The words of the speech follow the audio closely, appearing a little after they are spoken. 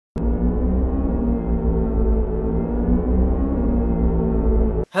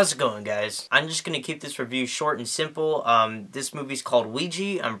How's it going, guys? I'm just gonna keep this review short and simple. This movie's called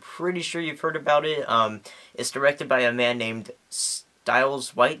Ouija. I'm pretty sure you've heard about it. It's directed by a man named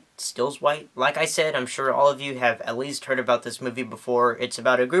Stills White. Like I said, I'm sure all of you have at least heard about this movie before. It's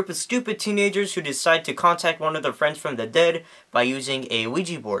about a group of stupid teenagers who decide to contact one of their friends from the dead by using a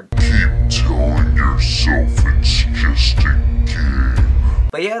Ouija board. Keep telling yourself it's just a game.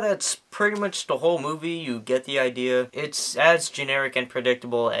 But yeah, that's pretty much the whole movie. You get the idea. It's as generic and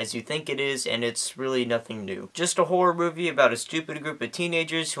predictable as you think it is, and it's really nothing new. Just a horror movie about a stupid group of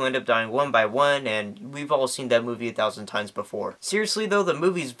teenagers who end up dying one by one, and we've all seen that movie 1,000 times before. Seriously though, the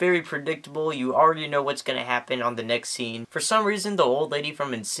movie's very predictable. You already know what's gonna happen on the next scene. For some reason, the old lady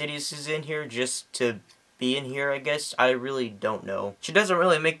from Insidious is in here just to be in here, I guess. I really don't know. She doesn't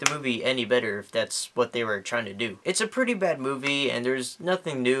really make the movie any better if that's what they were trying to do. It's a pretty bad movie and there's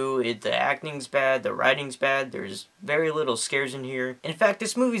nothing new. The acting's bad, the writing's bad, there's very little scares in here. In fact,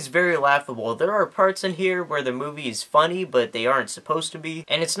 this movie's very laughable. There are parts in here where the movie is funny, but they aren't supposed to be.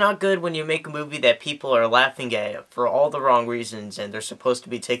 And it's not good when you make a movie that people are laughing at for all the wrong reasons and they're supposed to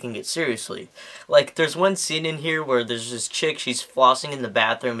be taking it seriously. Like, there's one scene in here where there's this chick, she's flossing in the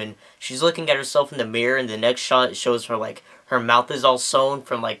bathroom and she's looking at herself in the mirror, and the next shot shows her, like, her mouth is all sewn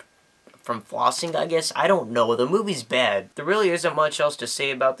from flossing, I guess. I don't know. The movie's bad. There really isn't much else to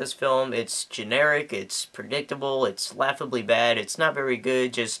say about this film. It's generic, it's predictable, it's laughably bad, it's not very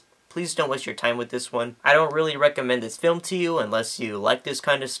good. Just please don't waste your time with this one. I don't really recommend this film to you unless you like this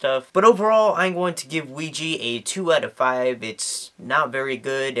kind of stuff. But overall, I'm going to give Ouija a 2 out of 5. It's not very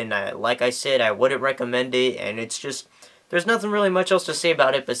good, and like I said, I wouldn't recommend it, and it's just, there's nothing really much else to say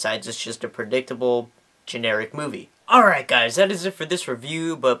about it besides it's just a predictable, generic movie. Alright guys, that is it for this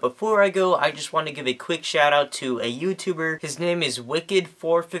review, but before I go, I just want to give a quick shout out to a YouTuber. His name is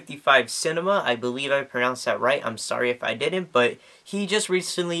Wicked455 Cinema. I believe I pronounced that right. I'm sorry if I didn't, but he just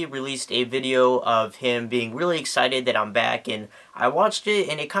recently released a video of him being really excited that I'm back, and I watched it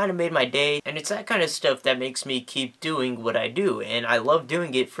and it kind of made my day, and it's that kind of stuff that makes me keep doing what I do, and I love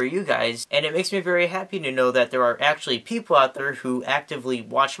doing it for you guys, and it makes me very happy to know that there are actually people out there who actively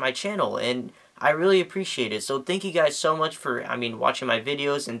watch my channel, and I really appreciate it. So thank you guys so much for, watching my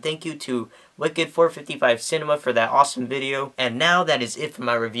videos, and thank you to Wicked455 Cinema for that awesome video. And now that is it for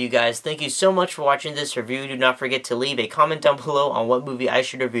my review, guys. Thank you so much for watching this review. Do not forget to leave a comment down below on what movie I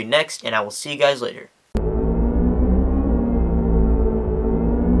should review next, and I will see you guys later.